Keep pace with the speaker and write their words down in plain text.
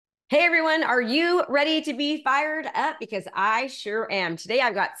Hey everyone, are you ready to be fired up? Because I sure am. Today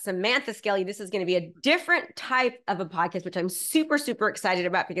I've got Samantha Skelly. This is going to be a different type of a podcast, which I'm super excited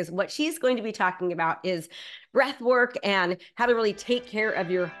about because what she's going to be talking about is breath work and how to really take care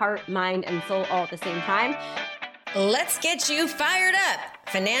of your heart, mind, and soul all at the same time. Let's get you fired up.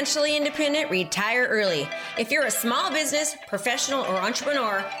 Financially independent, retire early. If you're a small business, professional, or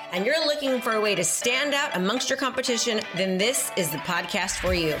entrepreneur, and you're looking for a way to stand out amongst your competition, then this is the podcast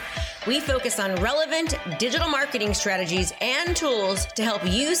for you. We focus on relevant digital marketing strategies and tools to help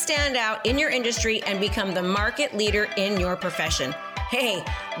you stand out in your industry and become the market leader in your profession. Hey,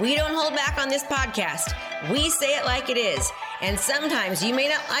 we don't hold back on this podcast. We say it like it is. And sometimes you may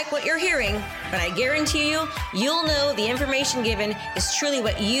not like what you're hearing, but I guarantee you, you'll know the information given is truly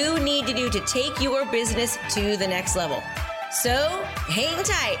what you need to do to take your business to the next level. So hang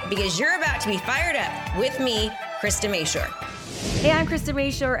tight because you're about to be fired up with me, Krista Mayshore. Hey, I'm Krista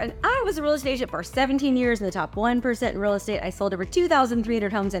Mayshore, and I was a real estate agent for 17 years in the top 1% in real estate. I sold over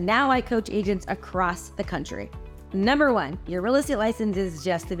 2,300 homes, and now I coach agents across the country. Number one, your real estate license is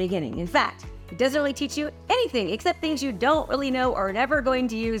just the beginning. In fact, it doesn't really teach you anything except things you don't really know or are never going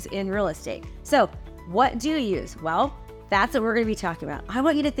to use in real estate. So what do you use? Well, that's what we're going to be talking about. I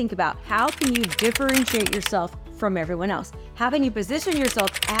want you to think about how can you differentiate yourself from everyone else? How can you position yourself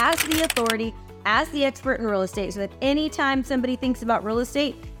as the authority, as the expert in real estate so that anytime somebody thinks about real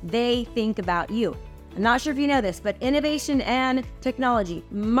estate, they think about you. I'm not sure if you know this, but innovation and technology,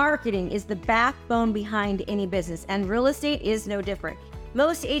 marketing is the backbone behind any business, and real estate is no different.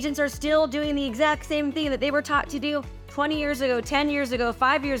 Most agents are still doing the exact same thing that they were taught to do 20 years ago, 10 years ago,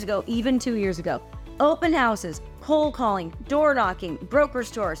 5 years ago, even 2 years ago. Open houses, cold calling, door knocking, broker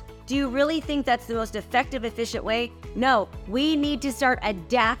stores. Do you really think that's the most effective, efficient way? No, we need to start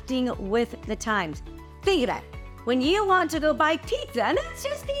adapting with the times. Think about it. When you want to go buy pizza, and it's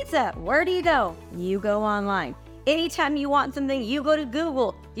just pizza, where do you go? You go online. Anytime you want something, you go to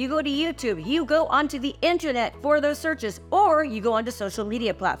Google, you go to YouTube, you go onto the internet for those searches, or you go onto social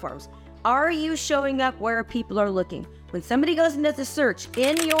media platforms. Are you showing up where people are looking? When somebody goes and does a search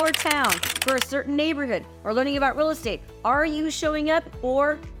in your town for a certain neighborhood or learning about real estate, are you showing up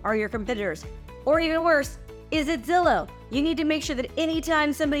or are your competitors? Or even worse, is it Zillow? You need to make sure that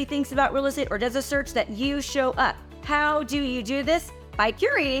anytime somebody thinks about real estate or does a search that you show up. How do you do this? By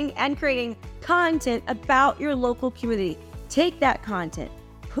curating and creating content about your local community. Take that content,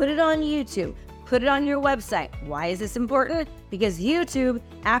 put it on YouTube, put it on your website. Why is this important? Because YouTube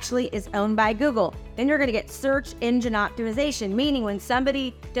actually is owned by Google. Then you're going to get search engine optimization, meaning when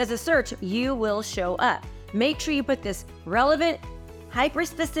somebody does a search, you will show up. Make sure you put this relevant,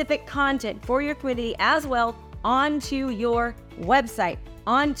 hyper-specific content for your community as well onto your website,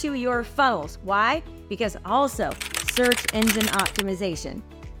 onto your funnels. Why? Because also search engine optimization.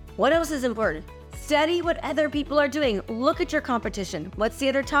 What else is important? Study what other people are doing. Look at your competition. What's the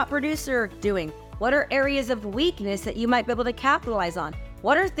other top producer doing? What are areas of weakness that you might be able to capitalize on?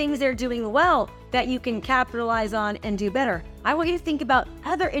 What are things they're doing well that you can capitalize on and do better? I want you to think about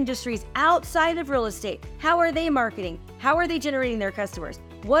other industries outside of real estate. How are they marketing? How are they generating their customers?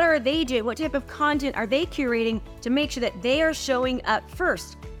 What are they doing? What type of content are they curating to make sure that they are showing up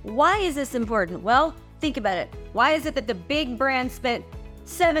first? Why is this important? Well, think about it. Why is it that the big brand spent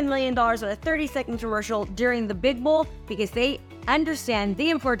 $7 million on a 30-second commercial during the Big Bowl? Because they understand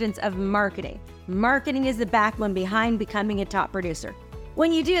the importance of marketing. Marketing is the backbone behind becoming a top producer.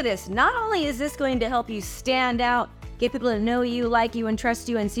 When you do this, not only is this going to help you stand out, get people to know you, like you, and trust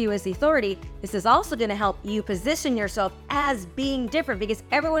you and see you as the authority, this is also going to help you position yourself as being different because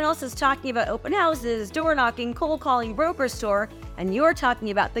everyone else is talking about open houses, door knocking, cold calling, broker store, and you're talking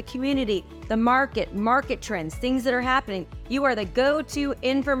about the community, the market trends, things that are happening. You are the go-to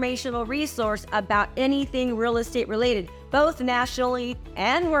informational resource about anything real estate related, both nationally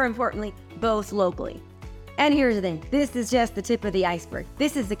and, more importantly, both locally. And here's the thing, this is just the tip of the iceberg.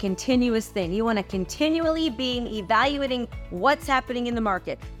 This is the continuous thing. You want to continually be evaluating what's happening in the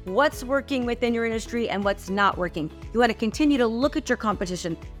market, what's working within your industry and what's not working. You want to continue to look at your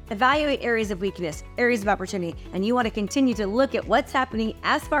competition, evaluate areas of weakness, areas of opportunity, and you want to continue to look at what's happening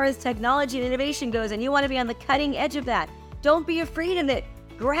as far as technology and innovation goes, and you want to be on the cutting edge of that. Don't be afraid of it.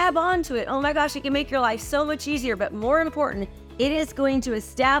 Grab onto it. Oh my gosh, it can make your life so much easier, but more important, it is going to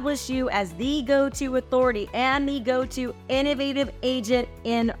establish you as the go-to authority and the go-to innovative agent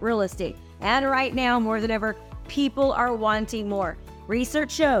in real estate. And right now, more than ever, people are wanting more.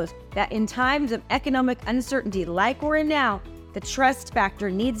 Research shows that in times of economic uncertainty like we're in now, the trust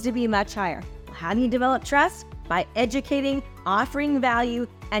factor needs to be much higher. How do you develop trust? By educating, offering value,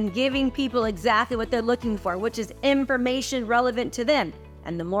 and giving people exactly what they're looking for, which is information relevant to them.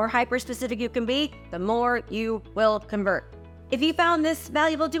 And the more hyper-specific you can be, the more you will convert. If you found this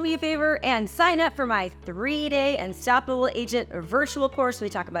valuable, do me a favor and sign up for my 3-day Unstoppable Agent virtual course. We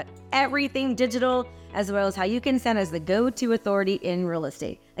talk about everything digital, as well as how you can stand as the go-to authority in real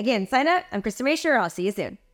estate. Again, sign up. I'm Krista Masher. I'll see you soon.